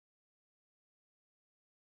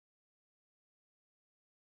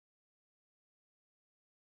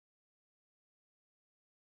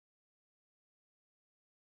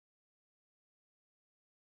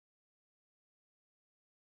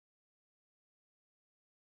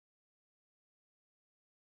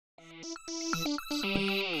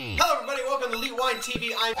Hello everybody, welcome to Elite Wine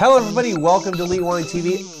TV. Hello everybody, welcome to Elite Wine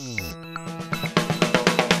TV.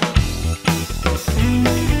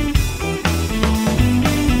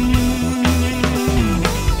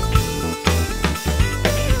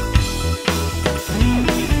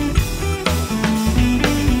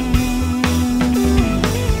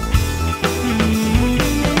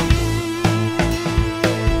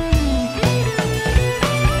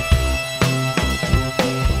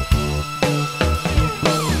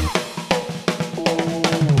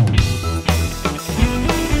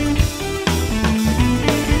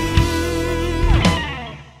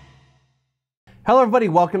 Hello everybody,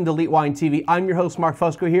 welcome to Elite Wine TV. I'm your host Mark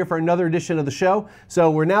Fusco here for another edition of the show.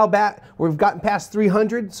 So we're now back, we've gotten past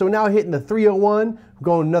 300, so we're now hitting the 301, we're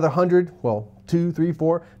going another 100, well 2, 3,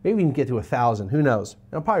 4, maybe we can get to 1,000, who knows.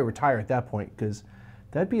 I'll probably retire at that point because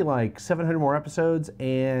that'd be like 700 more episodes,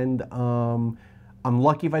 and I'm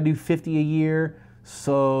lucky if I do 50 a year,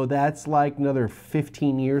 so that's like another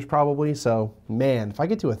 15 years probably. So man, if I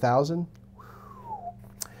get to 1,000.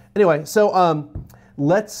 Anyway, so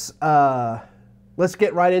let's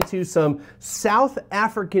get right into some South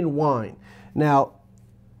African wine. Now,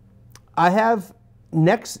 I have,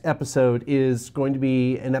 next episode is going to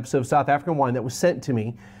be an episode of South African wine that was sent to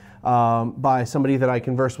me by somebody that I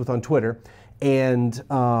conversed with on Twitter. And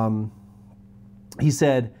he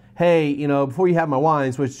said, hey, you know, before you have my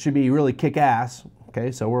wines, which should be really kick-ass,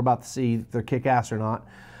 okay, so we're about to see if they're kick-ass or not,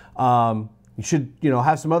 you should, you know,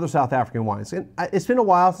 have some other South African wines. And it's been a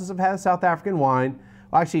while since I've had a South African wine.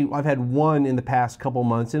 Actually, I've had one in the past couple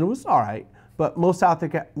months, and it was all right. But most South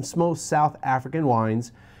African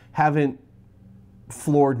wines haven't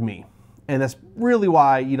floored me, and that's really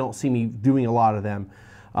why you don't see me doing a lot of them.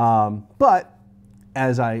 But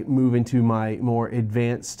as I move into my more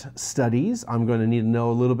advanced studies, I'm going to need to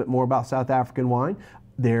know a little bit more about South African wine.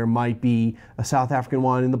 There might be a South African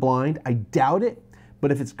wine in the blind. I doubt it,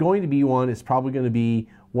 but if it's going to be one, it's probably going to be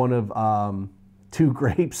one of two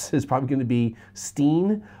grapes. Is probably going to be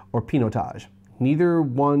Steen or Pinotage. Neither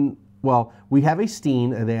one, well, we have a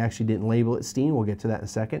Steen, and they actually didn't label it Steen. We'll get to that in a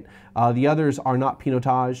second. The others are not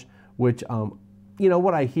Pinotage, which, you know,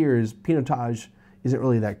 what I hear is Pinotage isn't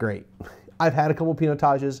really that great. I've had a couple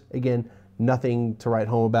Pinotages. Again, nothing to write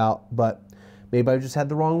home about, but maybe I just had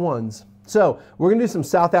the wrong ones. So we're going to do some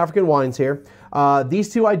South African wines here. These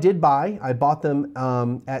two I did buy. I bought them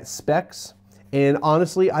at Specs, and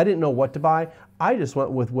honestly, I didn't know what to buy. I just went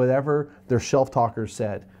with whatever their shelf talkers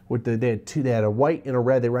said. They had a white and a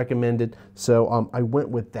red they recommended, so I went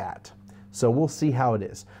with that. So we'll see how it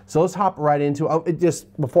is. So let's hop right into it.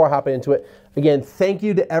 Just before I hop into it, again, thank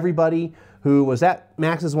you to everybody who was at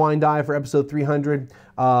Max's Wine Dive for episode 300.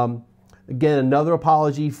 Again, another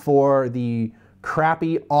apology for the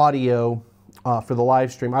crappy audio for the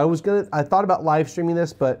live stream. I thought about live streaming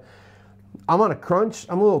this, but I'm on a crunch.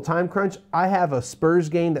 I'm a little time crunch. I have a Spurs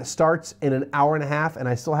game that starts in an hour and a half, and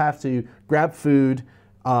I still have to grab food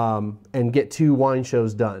and get 2 wine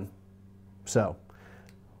shows done. So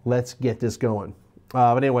let's get this going.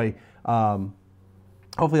 But anyway,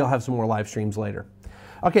 hopefully I'll have some more live streams later.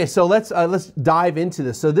 Okay, so let's dive into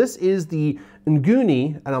this. So this is the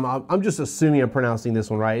Nguni, and I'm just assuming I'm pronouncing this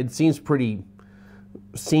one right. It seems pretty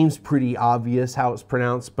obvious how it's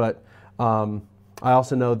pronounced, but I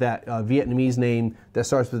also know that Vietnamese name that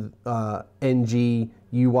starts with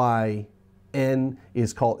N-G-U-Y-N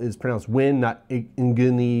is pronounced Nguyen, not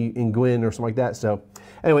Nguni, Nguyen, or something like that. So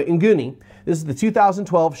anyway, Nguni. This is the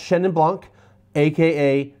 2012 Chenin Blanc,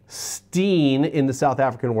 aka Steen in the South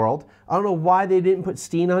African world. I don't know why they didn't put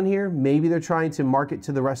Steen on here. Maybe they're trying to market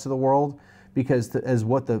to the rest of the world because as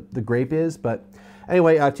what the grape is. But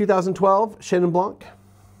anyway, 2012 Chenin Blanc.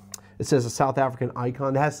 It says a South African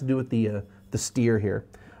icon. That has to do with the steer here,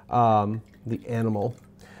 the animal.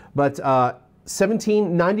 But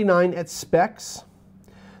 $17.99 at Specs,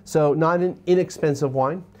 so not an inexpensive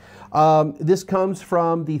wine. This comes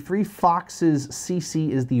from the Three Foxes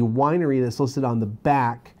CC is the winery that's listed on the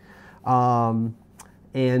back. Pascal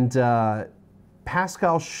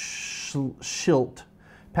Schilt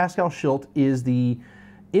is the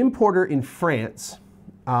importer in France.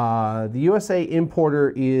 The USA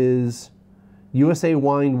importer is USA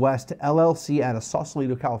Wine West LLC out of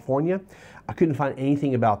Sausalito, California. I couldn't find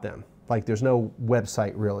anything about them. Like, there's no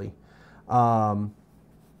website really.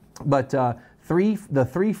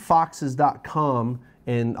 The3foxes.com,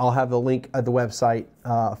 and I'll have the link at the website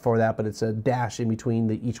for that, but it's a dash in between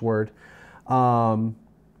each word.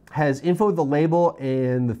 Has info of the label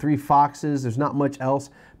and the Three Foxes. There's not much else.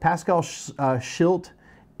 Pascal Schilt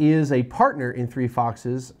is a partner in Three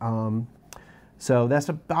Foxes. So that's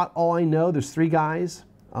about all I know. There's 3 guys.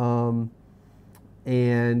 And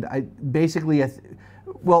I basically,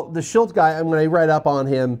 well, the Schultz guy, I'm going to write up on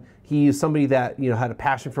him. He's somebody that, you know, had a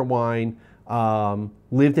passion for wine,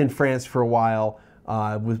 lived in France for a while,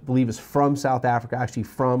 believe is from South Africa, actually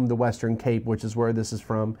from the Western Cape, which is where this is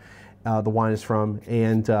from, the wine is from,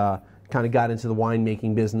 and kind of got into the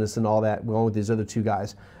winemaking business and all that, along with these other two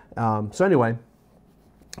guys. So anyway,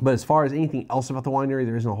 but as far as anything else about the winery,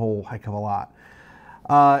 there isn't a whole heck of a lot.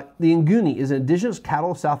 The Nguni is an indigenous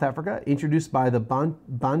cattle of South Africa, introduced by the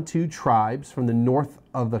Bantu tribes from the north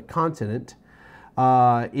of the continent.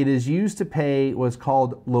 It is used to pay what's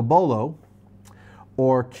called lobolo,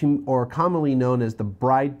 or commonly known as the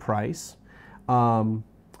bride price.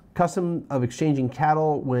 Custom of exchanging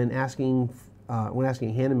cattle when asking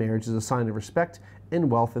hand in marriage is a sign of respect and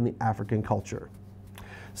wealth in the African culture.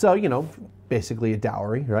 So, you know, basically a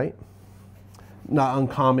dowry, right? Not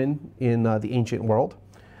uncommon in the ancient world.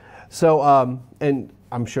 So, and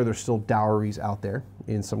I'm sure there's still dowries out there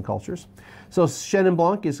in some cultures. So Chenin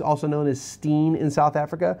Blanc is also known as Steen in South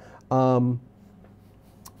Africa. We'll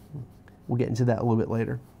get into that a little bit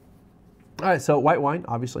later. All right, so white wine,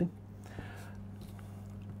 obviously.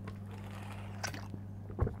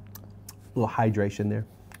 A little hydration there.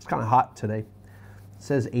 It's kind of hot today. It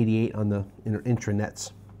says 88 on the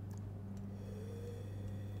intranets.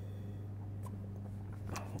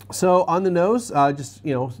 So on the nose, just,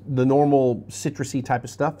 you know, the normal citrusy type of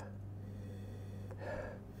stuff.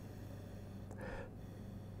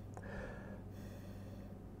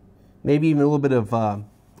 Maybe even a little bit of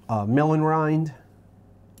melon rind.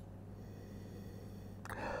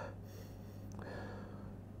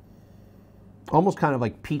 Almost kind of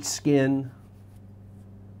like peach skin.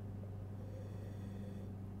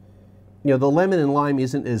 You know, the lemon and lime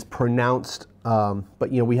isn't as pronounced,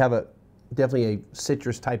 but, you know, we have definitely a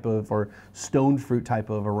citrus type of, or stone fruit type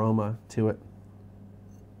of aroma to it.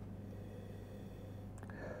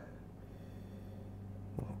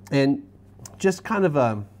 And just kind of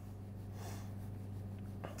a,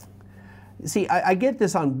 see, I get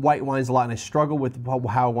this on white wines a lot, and I struggle with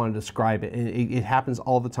how I want to describe it. And it happens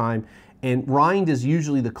all the time. And rind is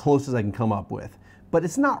usually the closest I can come up with. But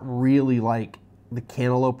it's not really like the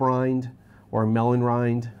cantaloupe rind or melon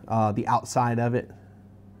rind, the outside of it.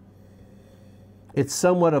 It's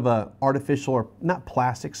somewhat of a artificial, or not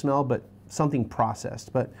plastic smell, but something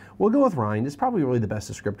processed. But we'll go with rind. It's probably really the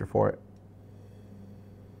best descriptor for it.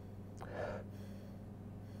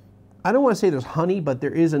 I don't want to say there's honey, but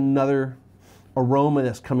there is another aroma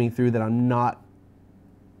that's coming through that I'm not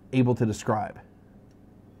able to describe.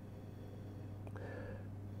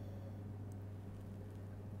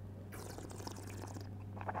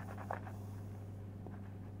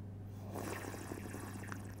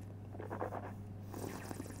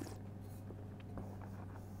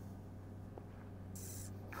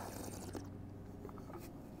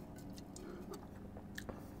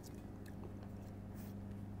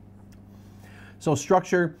 So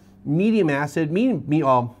structure, medium acid, medium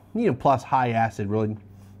plus high acid, really.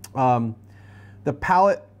 The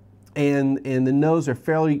palate and the nose are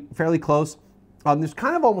fairly close. There's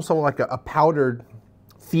kind of almost like a powdered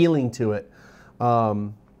feeling to it.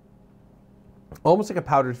 Almost like a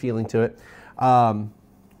powdered feeling to it.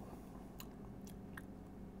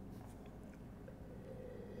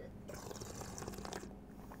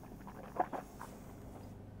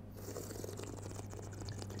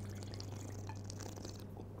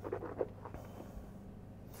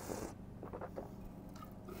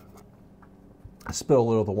 I spilled a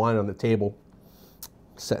little of the wine on the table,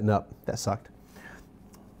 setting up. That sucked.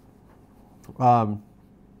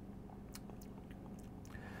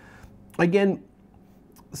 Again,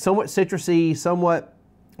 somewhat citrusy, somewhat,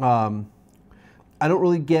 I don't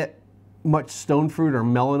really get much stone fruit or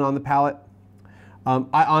melon on the palate.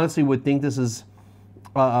 I honestly would think this is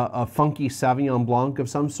a funky Sauvignon Blanc of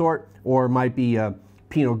some sort, or it might be a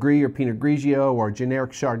Pinot Gris or Pinot Grigio or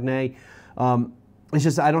generic Chardonnay. It's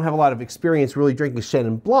just I don't have a lot of experience really drinking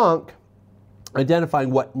Chenin Blanc, identifying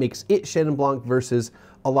what makes it Chenin Blanc versus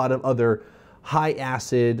a lot of other high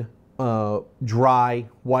acid, dry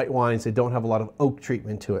white wines that don't have a lot of oak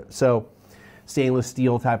treatment to it. So stainless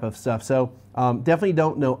steel type of stuff. So definitely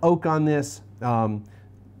don't know oak on this.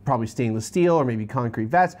 Probably stainless steel or maybe concrete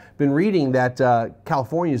vats. Been reading that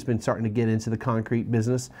California's been starting to get into the concrete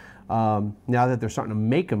business now that they're starting to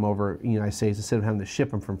make them over in the United States instead of having to ship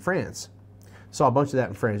them from France. Saw a bunch of that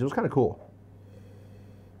in France. It was kind of cool.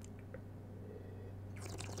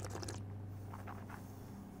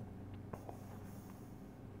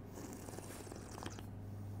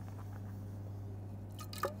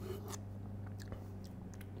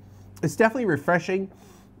 It's definitely refreshing.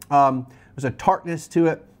 There's a tartness to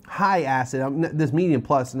it, high acid. This medium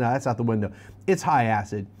plus, no, that's out the window. It's high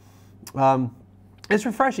acid. It's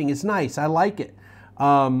refreshing. It's nice. I like it.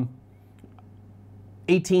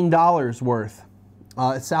 $18 worth.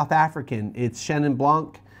 It's South African. It's Chenin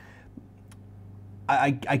Blanc.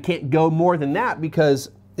 I can't go more than that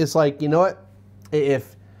because it's like, you know what?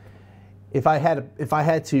 If I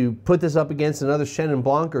had to put this up against another Chenin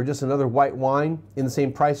Blanc or just another white wine in the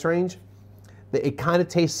same price range, it kind of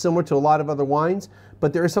tastes similar to a lot of other wines,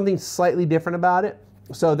 but there is something slightly different about it.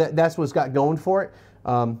 So that's what's got going for it.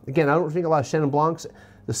 Again, I don't drink a lot of Chenin Blancs.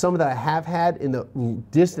 The some that I have had in the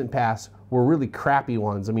distant past were really crappy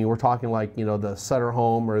ones. I mean, we're talking like, you know, the Sutter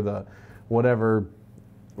Home or the whatever,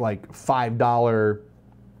 like $5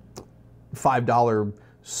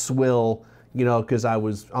 swill, you know, because I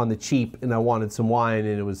was on the cheap and I wanted some wine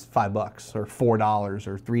and it was $5 or $4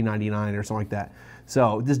 or $3.99 or something like that.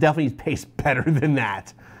 So this definitely tastes better than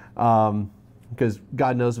that, because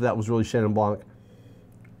God knows if that was really Chenin Blanc.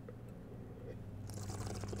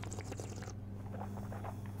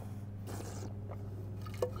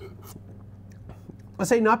 I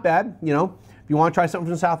say not bad, you know. If you want to try something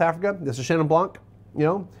from South Africa, this is Chenin Blanc, you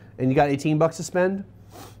know, and you got 18 bucks to spend,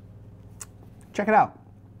 check it out.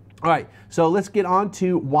 All right, so let's get on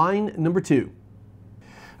to wine number 2.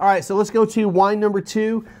 All right, so let's go to wine number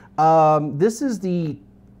 2. This is the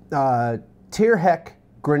Tierhoek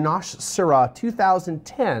Grenache Syrah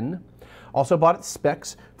 2010. Also bought at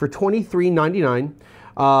Specs for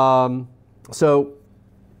 $23.99. So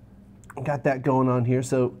got that going on here.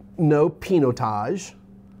 So no pinotage.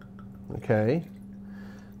 Okay.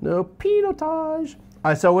 No pinotage.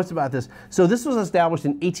 All right, so what's about this? So this was established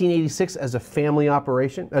in 1886 as a family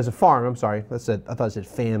operation, as a farm, I'm sorry. I thought I said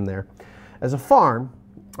fam there. As a farm,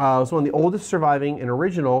 it was one of the oldest surviving and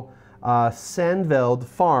original Sandveld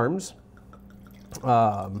farms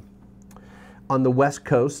on the West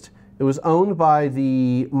Coast. It was owned by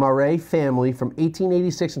the Marais family from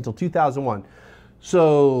 1886 until 2001.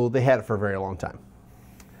 So they had it for a very long time.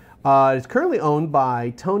 It's currently owned by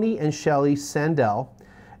Tony and Shelley Sandell,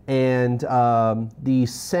 and the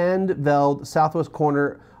Sandveld southwest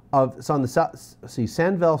corner of, it's on the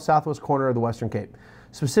Sandveld southwest corner of the Western Cape,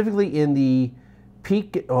 specifically in the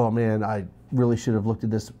Peak. Oh man, I really should have looked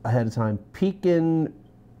at this ahead of time. Pekin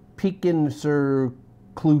Sur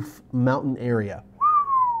Kloof mountain area.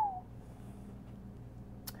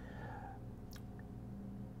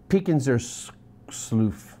 Pekin Sur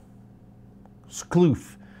Kloof.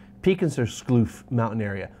 Pekin Sur Kloof mountain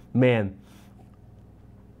area. Man.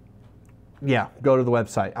 Yeah, go to the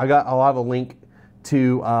website. I'll have a link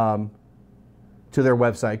to their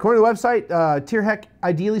website. According to the website, Tierhoek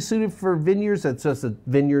ideally suited for vineyards. That's just a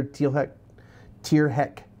vineyard, Tierhoek.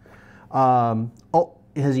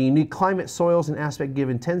 It has a unique climate, soils, and aspect, give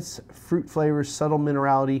intense fruit flavors, subtle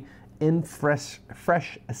minerality, and fresh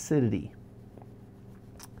acidity.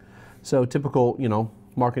 So typical, you know,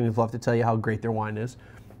 marketing fluff to tell you how great their wine is.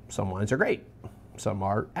 Some wines are great, some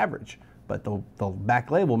are average, but the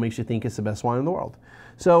back label makes you think it's the best wine in the world.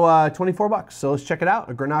 So 24 bucks. So let's check it out.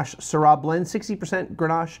 A Grenache Syrah blend, 60%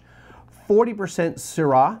 Grenache, 40%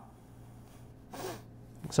 Syrah.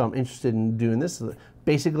 So I'm interested in doing this.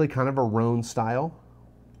 Basically kind of a Rhone style.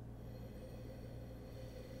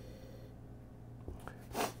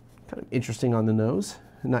 Kind of interesting on the nose.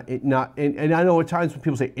 And I know at times when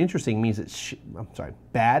people say interesting means it's,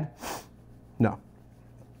 bad. No.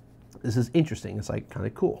 This is interesting. It's like kind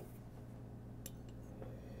of cool.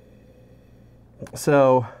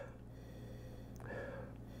 So,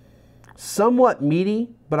 somewhat meaty,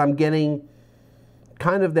 but I'm getting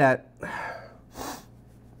kind of that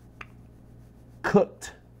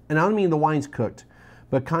cooked, and I don't mean the wine's cooked,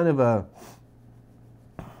 but kind of a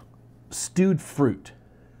stewed fruit.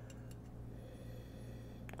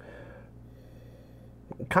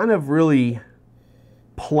 Kind of really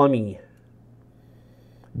plummy.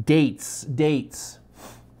 Dates.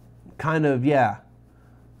 Kind of, yeah.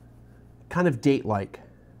 Kind of date-like.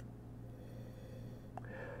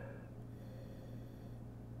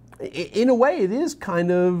 In a way, it is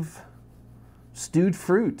kind of stewed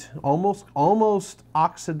fruit, almost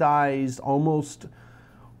oxidized, almost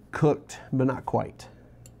cooked, but not quite.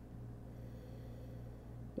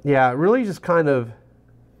 Yeah, really just kind of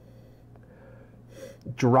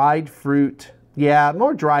dried fruit. Yeah,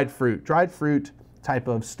 more dried fruit type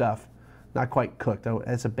of stuff. Not quite cooked.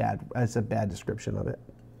 That's a bad description of it.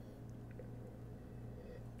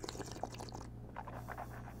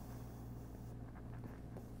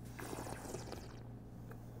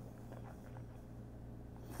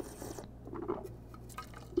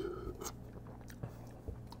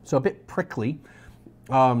 So a bit prickly.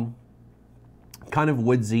 kind of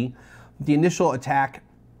woodsy. The initial attack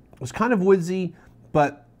was kind of woodsy,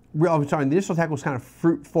 but I'm sorry, the initial attack was kind of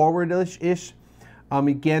fruit forward-ish.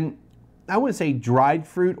 Again, I wouldn't say dried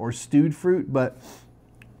fruit or stewed fruit, but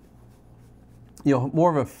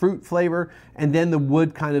more of a fruit flavor, and then the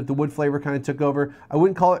wood flavor kind of took over. I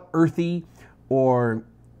wouldn't call it earthy or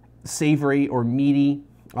savory or meaty,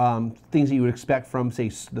 things that you would expect from, say,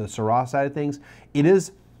 the Syrah side of things. It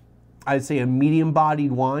is, I'd say, a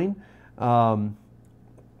medium-bodied wine.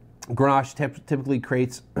 Grenache typically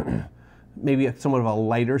creates maybe somewhat of a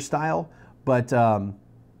lighter style, but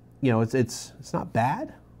it's not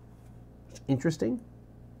bad. It's interesting.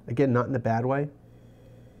 Again, not in a bad way.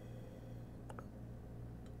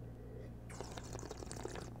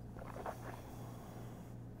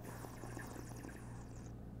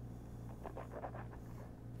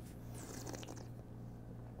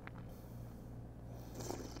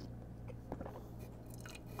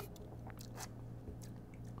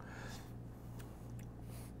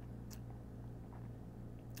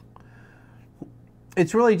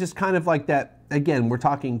 It's really just kind of like that, again, we're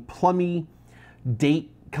talking plummy, date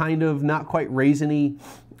kind of, not quite raisiny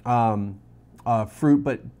fruit,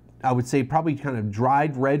 but I would say probably kind of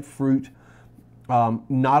dried red fruit,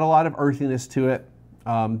 not a lot of earthiness to it.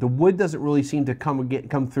 The wood doesn't really seem to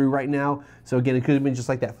come through right now. So again, it could have been just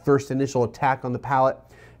like that first initial attack on the palate,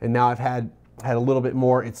 and now I've had a little bit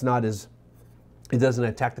more. It doesn't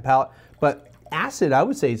attack the palate. But acid, I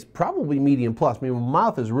would say, is probably medium plus. I mean, my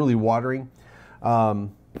mouth is really watering.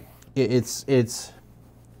 It's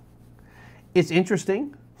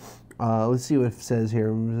interesting. Let's see what it says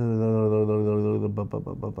here.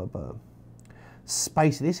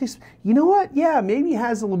 Spicy. They say, you know what? Yeah, maybe it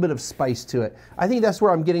has a little bit of spice to it. I think that's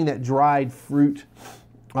where I'm getting that dried fruit,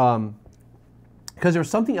 because there was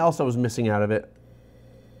something else I was missing out of it.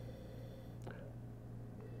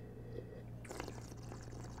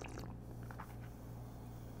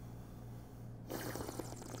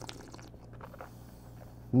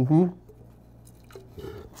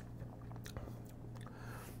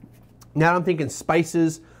 Now I'm thinking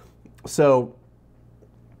spices, so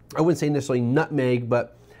I wouldn't say necessarily nutmeg,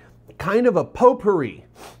 but kind of a potpourri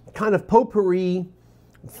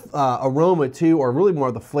aroma too, or really more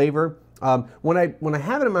of the flavor. When I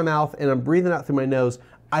have it in my mouth and I'm breathing out through my nose,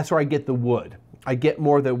 that's where I get the wood. I get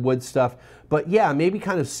more of the wood stuff. But yeah, maybe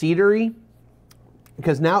kind of cedary,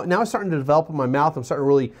 because now it's starting to develop in my mouth. I'm starting to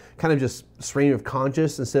really kind of just stream of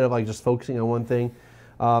conscious instead of like just focusing on one thing.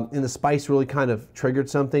 And the spice really kind of triggered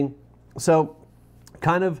something. So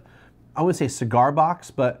kind of, I wouldn't say cigar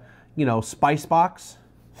box, but spice box.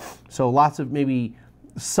 So lots of maybe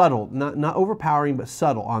subtle, not overpowering, but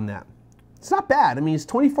subtle on that. It's not bad. I mean, it's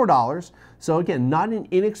 $24. So again, not an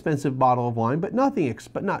inexpensive bottle of wine, but not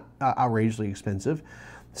outrageously expensive.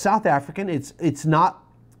 South African. It's not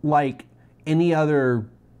like any other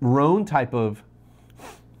Rhone type of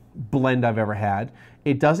blend I've ever had.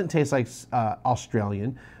 It doesn't taste like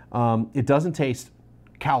Australian. It doesn't taste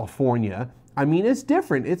California. I mean, it's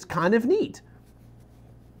different. It's kind of neat.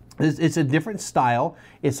 It's a different style.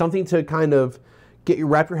 It's something to kind of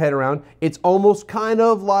wrap your head around. It's almost kind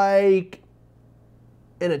of like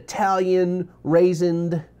an Italian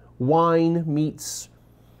raisined wine meets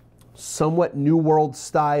somewhat New World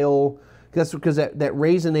style. That's because that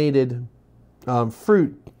raisinated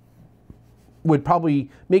fruit would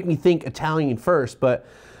probably make me think Italian first, but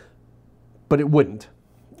it wouldn't.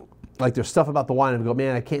 Like, there's stuff about the wine and I go,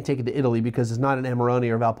 man, I can't take it to Italy because it's not an Amarone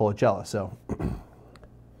or Valpolicella. So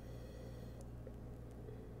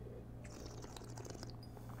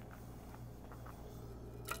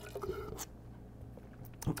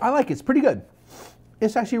I like it. It's pretty good.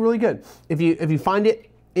 It's actually really good. If you find it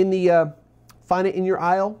in your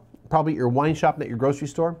aisle, probably at your wine shop, not your grocery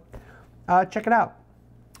store, check it out.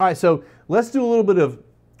 All right, so let's do a little bit of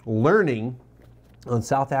learning on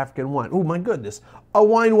South African wine. Oh my goodness, a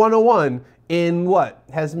wine 101 in what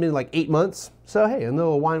hasn't been like 8 months. So hey, a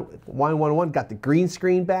little wine 101. Got the green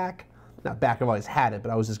screen back. Not back. I've always had it,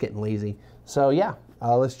 but I was just getting lazy. So yeah,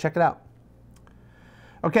 let's check it out.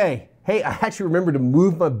 Okay. Hey, I actually remembered to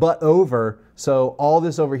move my butt over so all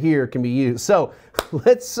this over here can be used. So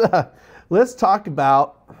let's talk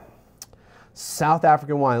about South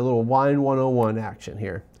African wine, a little wine 101 action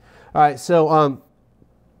here. All right, so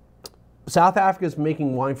South Africa's been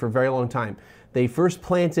making wine for a very long time. They first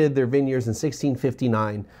planted their vineyards in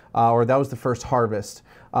 1659, or that was the first harvest.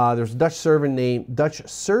 There's a Dutch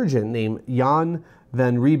surgeon named Jan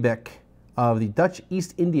van Riebeck of the Dutch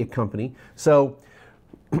East India Company. So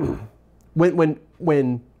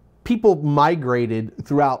when people migrated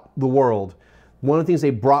throughout the world, one of the things they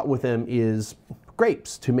brought with them is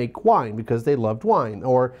grapes to make wine because they loved wine,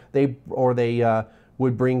 or they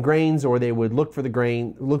would bring grains, or they would look for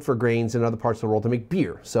grains in other parts of the world to make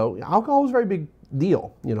beer. So alcohol was a very big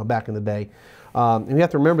deal, back in the day. And you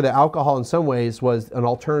have to remember that alcohol in some ways was an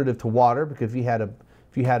alternative to water, because if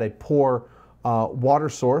you had a poor water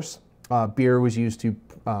source, beer was used to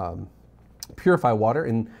purify water,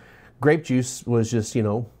 and grape juice was just,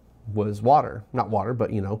 was water. Not water,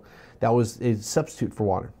 but, that was a substitute for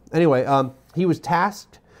water. Anyway, he was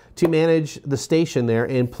tasked to manage the station there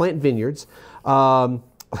and plant vineyards.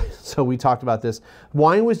 So we talked about this.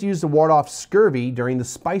 Wine was used to ward off scurvy during the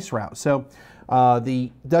spice route. So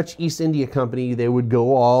the Dutch East India Company, they would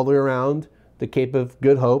go all the way around the Cape of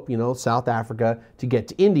Good Hope, South Africa, to get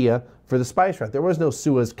to India for the spice route. There was no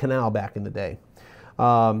Suez Canal back in the day.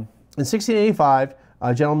 In 1685,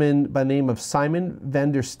 a gentleman by the name of Simon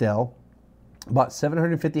van der Stel bought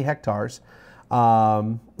 750 hectares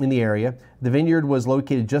in the area. The vineyard was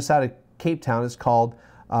located just out of Cape Town. It's called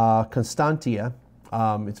Constantia.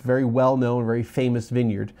 It's a very well-known, very famous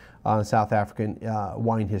vineyard in South African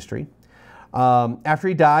wine history. After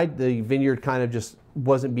he died, the vineyard kind of just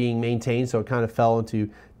wasn't being maintained, so it kind of fell into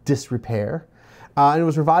disrepair. And it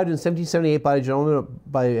was revived in 1778 by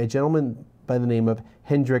a gentleman by the name of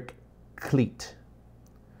Hendrik Kleet.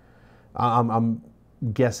 I'm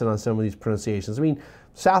guessing on some of these pronunciations. I mean,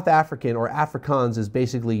 South African or Afrikaans is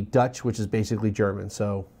basically Dutch, which is basically German.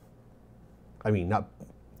 So, I mean, not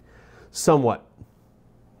somewhat.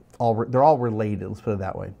 They're all related, let's put it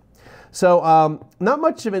that way. So, not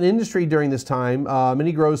much of an industry during this time.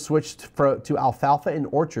 Many growers switched to alfalfa and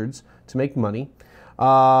orchards to make money.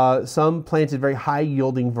 Some planted very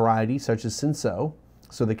high-yielding varieties, such as Cinsault,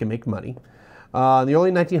 so they can make money. In the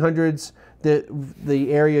early 1900s,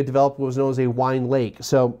 the area developed what was known as a wine lake.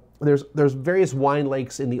 So there's various wine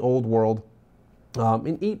lakes in the old world.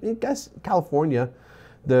 In guess California,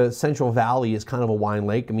 the Central Valley is kind of a wine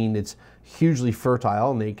lake. I mean, it's hugely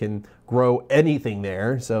fertile, and they can grow anything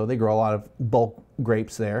there. So they grow a lot of bulk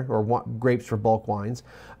grapes there, or grapes for bulk wines.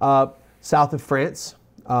 South of France,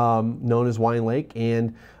 known as Wine Lake,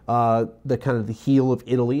 and the kind of the heel of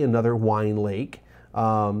Italy, another wine lake.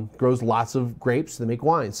 Grows lots of grapes to make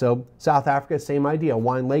wine. So South Africa, same idea,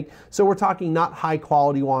 wine lake. So we're talking not high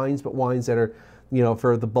quality wines, but wines that are,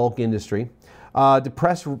 for the bulk industry.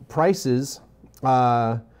 Depressed prices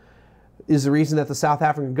is the reason that the South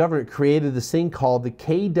African government created this thing called the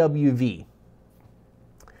KWV.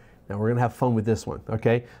 Now we're going to have fun with this one,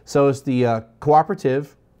 okay? So it's the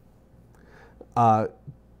cooperative,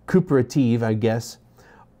 cooperative, I guess,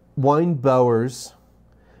 Wijnbouwers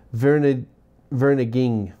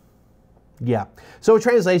Vereniging. Yeah. So it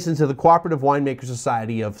translates into the Cooperative Winemaker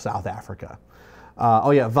Society of South Africa.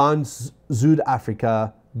 Van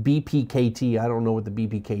Zuid-Afrika, BPKT. I don't know what the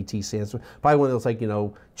BPKT stands for. Probably one of those, like,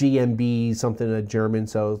 GMB, something in German.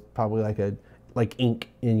 So probably like Inc.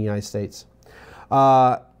 in the United States.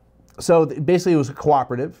 So basically it was a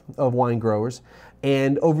cooperative of wine growers.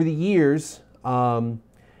 And over the years,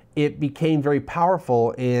 it became very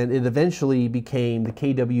powerful, and it eventually became the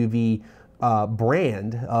KWV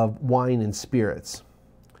brand of wine and spirits.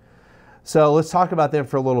 So let's talk about them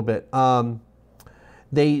for a little bit.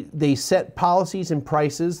 They set policies and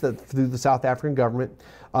prices through the South African government.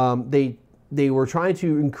 They were trying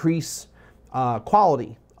to increase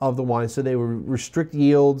quality of the wine, so they would restrict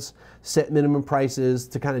yields, set minimum prices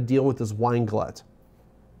to kind of deal with this wine glut.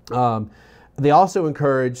 They also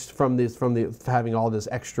encouraged, from having all this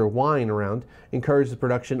extra wine around, encouraged the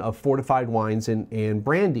production of fortified wines and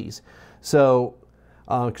brandies. So,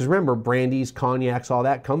 because remember, brandies, cognacs, all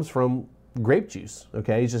that comes from grape juice,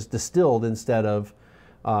 okay? It's just distilled instead of,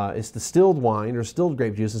 it's distilled wine or distilled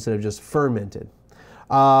grape juice instead of just fermented.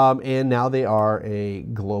 And now they are a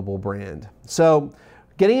global brand. So,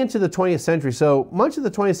 getting into the 20th century, so much of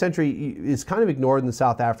the 20th century is kind of ignored in the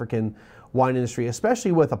South African wine industry,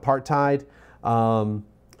 especially with apartheid.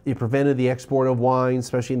 It prevented the export of wine,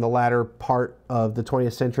 especially in the latter part of the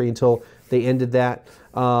 20th century until they ended that.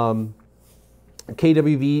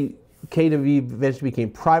 KWV eventually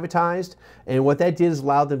became privatized, and what that did is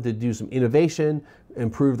allowed them to do some innovation,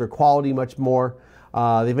 improve their quality much more.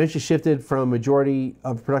 They eventually shifted from a majority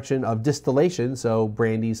of production of distillation, so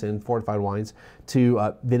brandies and fortified wines, to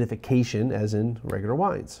vinification, as in regular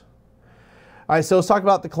wines. All right, so let's talk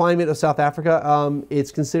about the climate of South Africa.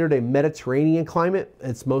 It's considered a Mediterranean climate.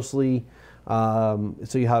 It's mostly, so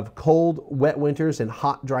you have cold, wet winters and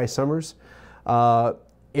hot, dry summers.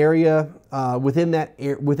 Within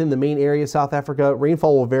the main area of South Africa,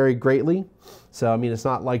 rainfall will vary greatly. So, I mean, it's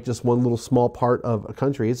not like just one little small part of a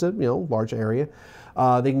country. It's a large area.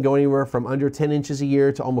 They can go anywhere from under 10 inches a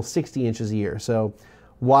year to almost 60 inches a year. So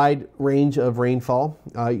wide range of rainfall.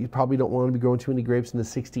 You probably don't want to be growing too many grapes in the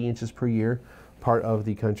 60 inches per year part of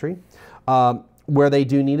the country. Where they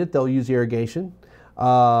do need it, they'll use irrigation.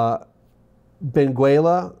 The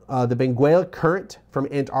Benguela Current from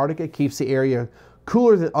Antarctica keeps the area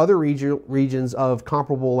cooler than other regions of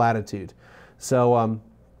comparable latitude. So,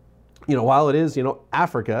 while it is,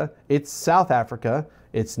 Africa, it's South Africa.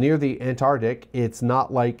 It's near the Antarctic. It's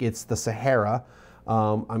not like it's the Sahara.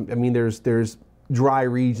 I mean, there's dry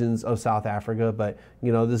regions of South Africa, but,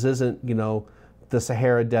 this isn't, the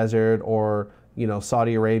Sahara Desert or,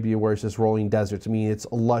 Saudi Arabia where it's just rolling deserts. I mean, it's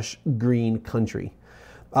a lush green country.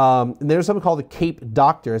 And there's something called the Cape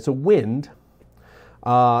Doctor. It's a wind,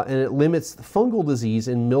 and it limits fungal disease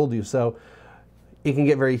and mildew. So it can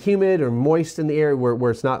get very humid or moist in the area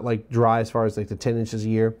where it's not like dry as far as like the 10 inches a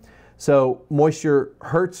year. So moisture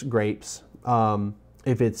hurts grapes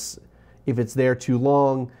if it's there too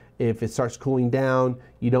long. If it starts cooling down,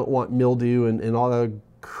 you don't want mildew and all the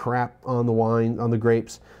crap on the wine, on the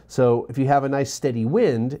grapes. So if you have a nice steady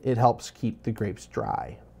wind, it helps keep the grapes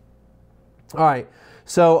dry. All right,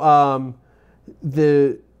 so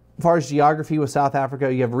as far as geography with South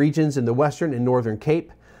Africa, you have regions in the Western and Northern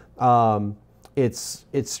Cape. It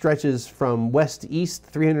stretches from west to east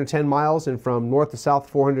 310 miles and from north to south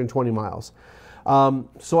 420 miles.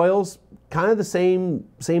 Soils, kind of the same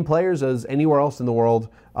players as anywhere else in the world.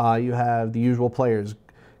 You have the usual players: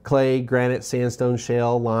 clay, granite, sandstone,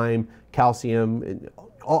 shale, lime, calcium,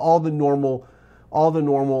 all the normal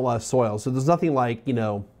soils. So there's nothing like,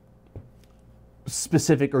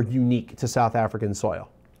 specific or unique to South African soil.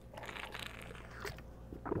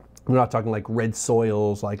 We're not talking like red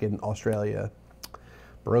soils like in Australia.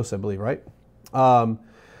 Barossa, I believe, right?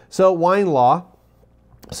 So wine law.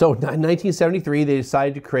 So in 1973, they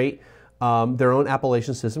decided to create their own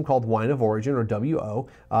appellation system called Wine of Origin, or WO,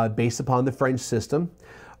 based upon the French system.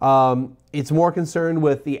 It's more concerned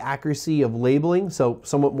with the accuracy of labeling, so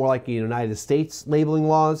somewhat more like the United States labeling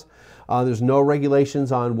laws. There's no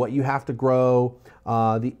regulations on what you have to grow,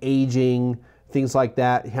 the aging, things like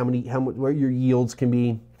that, where your yields can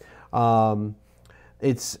be.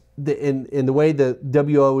 It's in the way the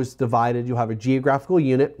WO is divided. You'll have a geographical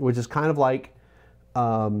unit, which is kind of like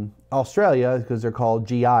Australia, because they're called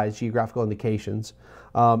GIs, geographical indications.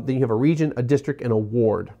 Then you have a region, a district, and a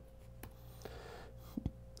ward.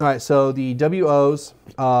 All right, so the WOs,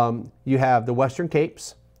 you have the Western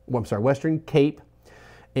Capes. Western Cape,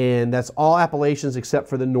 and that's all appellations except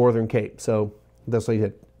for the Northern Cape. So that's what you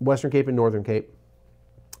had: Western Cape and Northern Cape.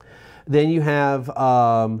 Then you have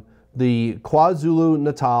the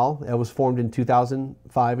KwaZulu-Natal. That was formed in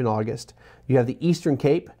 2005 in August. You have the Eastern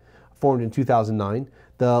Cape, formed in 2009.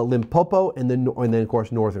 The Limpopo, and then of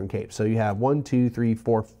course Northern Cape. So you have 1, 2, 3,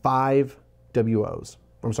 4, 5 WOs.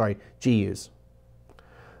 GUs.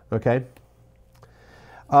 Okay.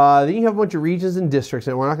 Then you have a bunch of regions and districts,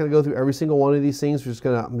 and we're not going to go through every single one of these things.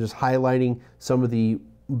 I'm just highlighting some of the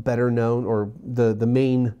better known, or the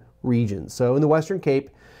main regions. So in the Western Cape,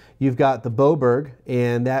 you've got the Boberg,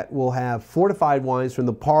 and that will have fortified wines from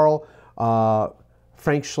the Paarl,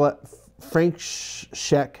 Frankschek,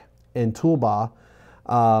 and Tulbagh.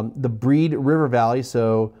 The Breed River Valley,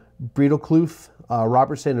 so Breedelkloof,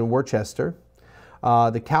 Robertson, and Worcester.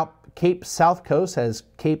 The Cape South Coast has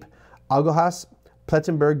Cape Agulhas,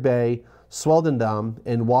 Plettenberg Bay, Swellendam,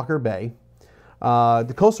 and Walker Bay.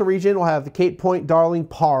 The coastal region will have the Cape Point, Darling,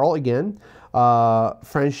 Paarl again,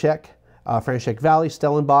 Franschek Valley,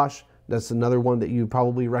 Stellenbosch. That's another one that you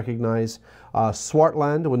probably recognize.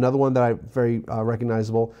 Swartland, another one that I very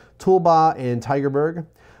recognizable. Tulbagh and Tygerberg.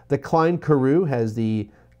 The Klein Karoo has the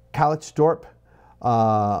Kalichdorp,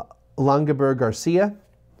 Langeberg Garcia.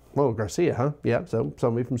 Whoa, Garcia, huh? Yeah, so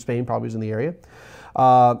somebody from Spain probably is in the area.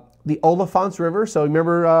 The Olifants River. So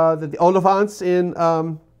remember the Olifants in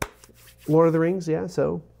Lord of the Rings? Yeah,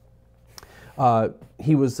 so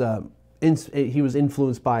he was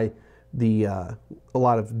influenced by a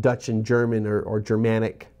lot of Dutch and German or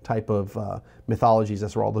Germanic type of mythologies.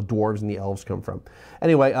 That's where all the dwarves and the elves come from.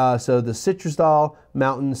 Anyway, so the Citrusdal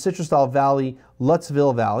Mountains, Citrusdal Valley,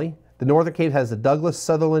 Lutzville Valley. The Northern Cape has the Douglas,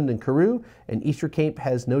 Sutherland, and Karoo, and Eastern Cape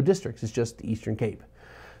has no districts. It's just the Eastern Cape.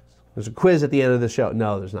 There's a quiz at the end of the show.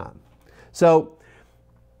 No, there's not. So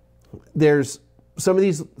there's some of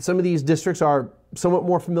these districts are somewhat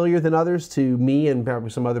more familiar than others to me and probably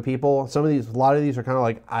some other people. A lot of these are kind of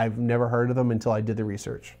like, I've never heard of them until I did the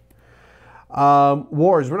research.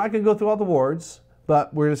 Wards. We're not going to go through all the wards,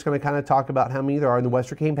 but we're just going to kind of talk about how many there are. And the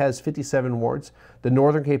Western Cape has 57 wards. The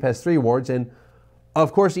Northern Cape has 3 wards, and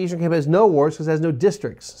Of course, the Eastern Cape has no wards because it has no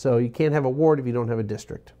districts. So you can't have a ward if you don't have a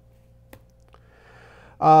district.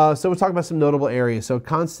 So we'll talk about some notable areas. So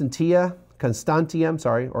Constantia, I'm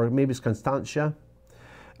sorry, or maybe it's Constantia,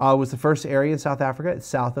 was the first area in South Africa. It's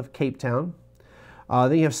south of Cape Town.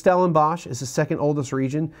 Then you have Stellenbosch. It's the second oldest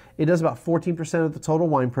region. It does about 14% of the total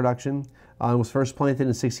wine production. It was first planted in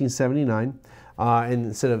 1679. And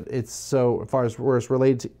instead of, it's so far as where it's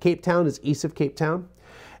related to Cape Town, it's east of Cape Town.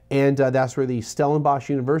 And that's where the Stellenbosch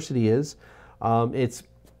University is. It's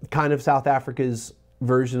kind of South Africa's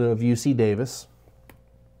version of UC Davis.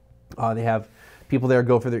 They have people there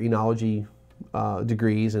go for their enology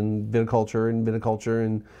degrees and viticulture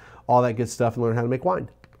and all that good stuff and learn how to make wine.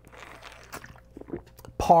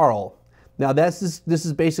 Parle. Now this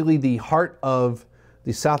is basically the heart of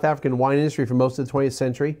the South African wine industry for most of the 20th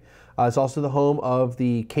century. It's also the home of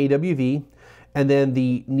the KWV and then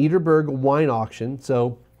the Nederburg wine auction.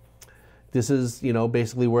 So this is, you know,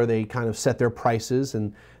 basically where they kind of set their prices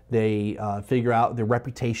and they figure out the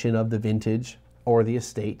reputation of the vintage or the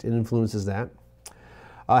estate. It influences that.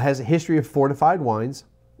 Has a history of fortified wines.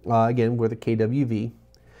 Again, we're the KWV.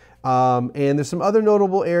 And there's some other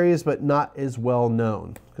notable areas, but not as well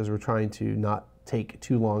known because we're trying to not take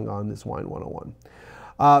too long on this Wine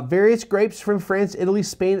 101. Various grapes from France, Italy,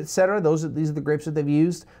 Spain, etc. These are the grapes that they've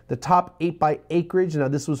used. The top 8 by acreage. Now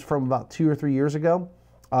this was from about 2 or 3 years ago.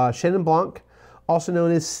 Chenin Blanc, also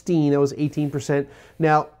known as Steen, that was 18%.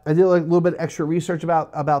 Now I did a little bit of extra research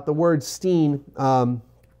about the word Steen.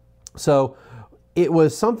 So it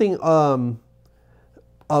was something of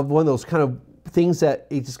one of those kind of things that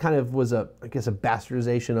it just kind of was I guess a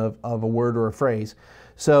bastardization of a word or a phrase.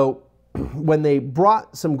 So when they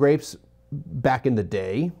brought some grapes back in the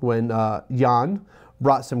day, when Jan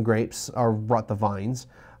brought some grapes, or brought the vines,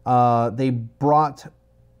 they brought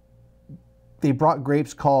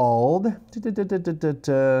grapes called,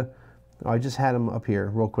 I just had them up here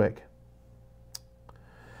real quick.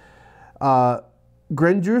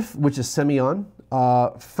 Grendruf, which is Semillon,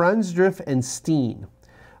 Franzdruf, and Steen.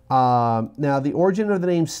 Now, the origin of the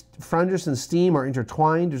names Franzdruf and Steen are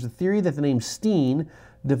intertwined. There's a theory that the name Steen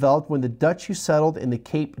developed when the Dutch who settled in the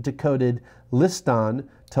Cape decoded Listan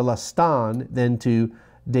to Lastan, then to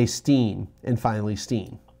De Steen, and finally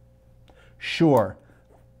Steen. Sure,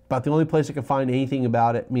 about the only place I could find anything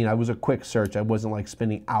about it. I mean, I was a quick search. I wasn't like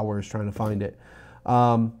spending hours trying to find it.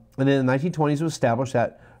 And then in the 1920s it was established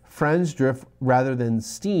that Franzdruf rather than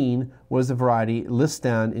Steen was the variety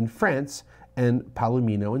Listan in France and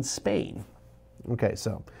Palomino in Spain. Okay,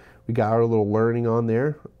 so we got our little learning on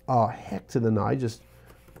there. Oh, heck to the no, I just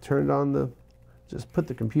turned on just put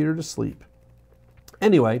the computer to sleep.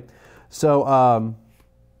 Anyway, so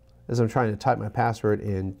as I'm trying to type my password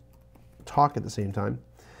and talk at the same time,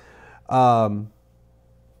 let's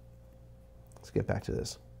get back to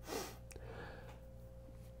this.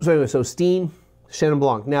 So anyway, so Steen, Chenin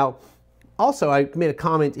Blanc. Now, also I made a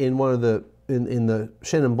comment in one of the in the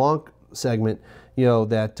Chenin Blanc segment, you know,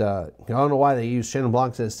 that I don't know why they use Chenin Blanc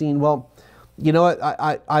instead of Steen. Well, you know what?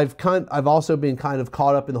 I've also been kind of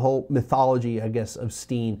caught up in the whole mythology, I guess, of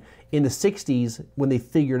Steen in the '60s when they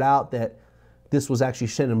figured out that this was actually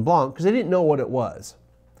Chenin Blanc because they didn't know what it was.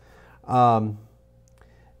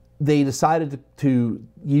 They decided to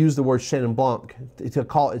use the word Chenin Blanc to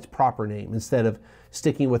call it its proper name instead of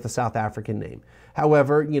sticking with the South African name.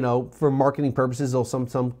 However, you know, for marketing purposes,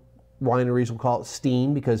 some wineries will call it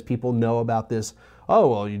Steen because people know about this. Oh,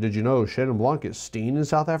 well, did you know Chenin Blanc is Steen in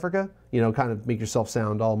South Africa? You know, kind of make yourself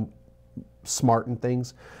sound all smart and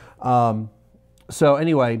things. So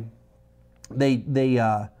anyway, they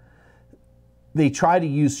try to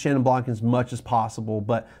use Chenin Blanc as much as possible,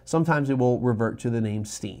 but sometimes it will revert to the name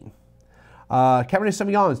Steen. Cabernet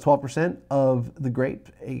Sauvignon is 12% of the grape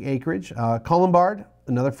acreage. Colombard,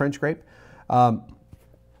 another French grape.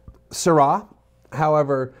 Syrah,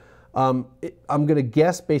 however, I'm going to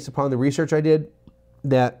guess based upon the research I did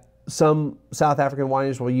that some South African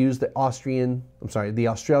wineries will use the Australian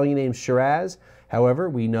name Shiraz. However,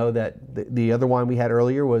 we know that the other wine we had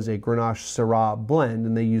earlier was a Grenache Syrah blend,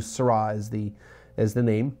 and they use Syrah as the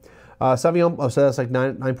name. Sauvignon, so that's like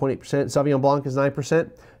 9.8%. Sauvignon Blanc is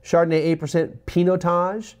 9%. Chardonnay 8%.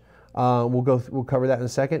 Pinotage, we'll cover that in a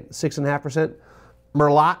second. 6.5%.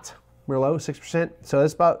 Merlot 6%. So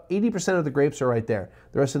that's about 80% of the grapes are right there.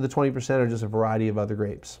 The rest of the 20% are just a variety of other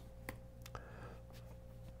grapes.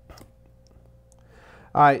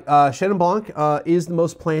 All right, Chenin Blanc is the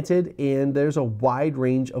most planted, and there's a wide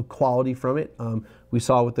range of quality from it. We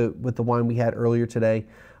saw with the wine we had earlier today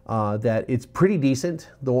that it's pretty decent,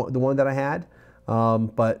 the one that I had.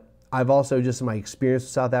 But I've also, just in my experience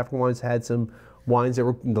with South African wines, had some wines that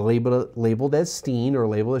were labeled as Steen or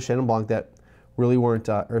labeled as Chenin Blanc that really weren't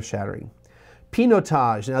earth-shattering.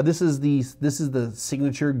 Pinotage. Now this is the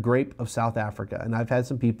signature grape of South Africa, and I've had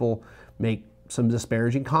some people make some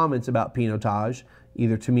disparaging comments about Pinotage,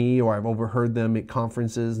 either to me or I've overheard them at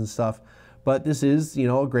conferences and stuff. But this is, you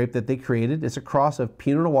know, a grape that they created. It's a cross of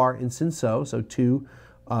Pinot Noir and Cinsault, so two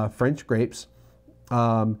French grapes.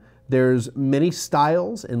 There's many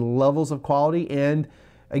styles and levels of quality, and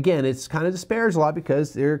again, it's kind of disparaged a lot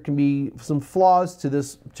because there can be some flaws to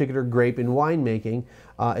this particular grape in winemaking.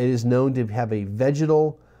 It is known to have a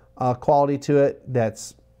vegetal quality to it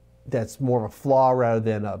that's more of a flaw rather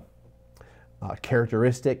than a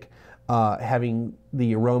characteristic. Having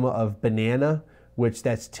the aroma of banana, which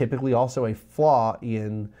that's typically also a flaw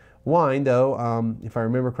in wine, though if I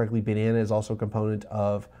remember correctly, banana is also a component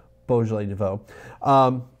of Beaujolais Nouveau.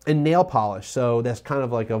 And nail polish, so that's kind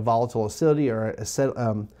of like a volatile acidity or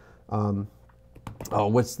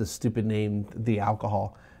what's the stupid name, the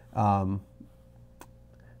alcohol, not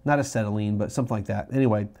acetylene, but something like that.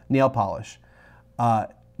 Anyway, nail polish.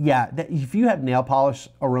 Yeah, if you have nail polish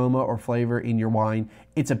aroma or flavor in your wine,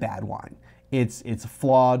 it's a bad wine. It's a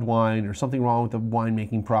flawed wine, or something wrong with the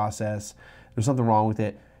winemaking process. There's something wrong with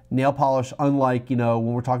it. Nail polish, unlike, you know,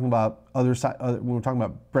 when we're talking about when we're talking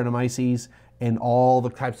about Brettanomyces and all the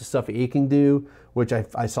types of stuff it can do, which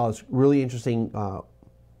I saw this really interesting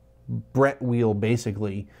Brett wheel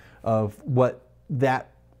basically of what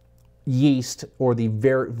that yeast or the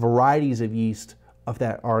varieties of yeast of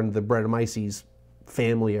that are in the Brettanomyces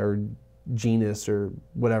family or genus or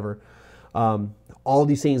whatever. All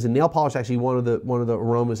these things, and nail polish is actually one of the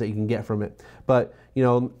aromas that you can get from it. But you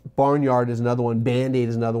know, Barnyard is another one, Band-Aid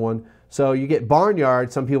is another one. So you get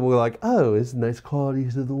Barnyard, some people are like, oh, it's nice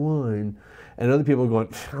qualities of the wine, and other people are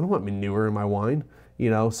going, I don't want manure in my wine, you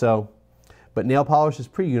know. So, but nail polish is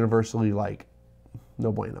pretty universally like,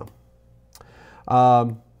 no bueno.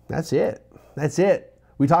 That's it. That's it.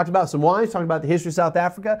 We talked about some wines, talked about the history of South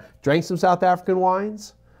Africa, drank some South African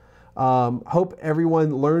wines. Hope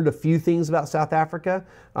everyone learned a few things about South Africa.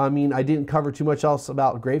 I mean, I didn't cover too much else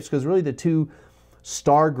about grapes because really the two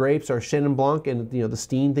star grapes are Chenin Blanc and, you know, the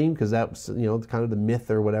Steen theme, because that was, you know, kind of the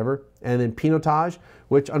myth or whatever. And then Pinotage,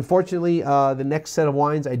 which unfortunately the next set of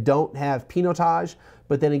wines I don't have Pinotage.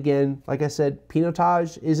 But then again, like I said,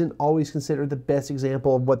 Pinotage isn't always considered the best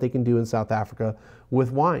example of what they can do in South Africa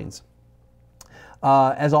with wines.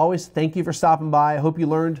 As always, thank you for stopping by. I hope you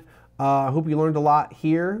learned a lot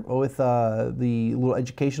here with the little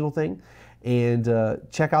educational thing. And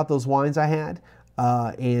check out those wines I had.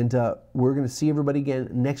 And we're going to see everybody again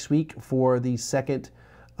next week for the second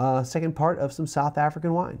part of some South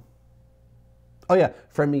African wine. Oh yeah,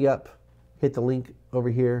 friend me up. Hit the link over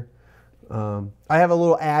here. I have a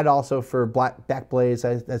little ad also for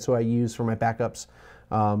Backblaze. That's what I use for my backups.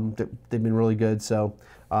 They've been really good. So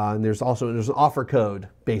and there's an offer code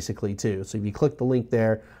basically too. So if you click the link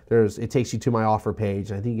there, it takes you to my offer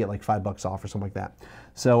page. I think you get like $5 off or something like that.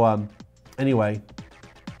 So anyway,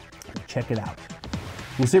 check it out.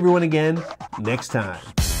 We'll see everyone again next time.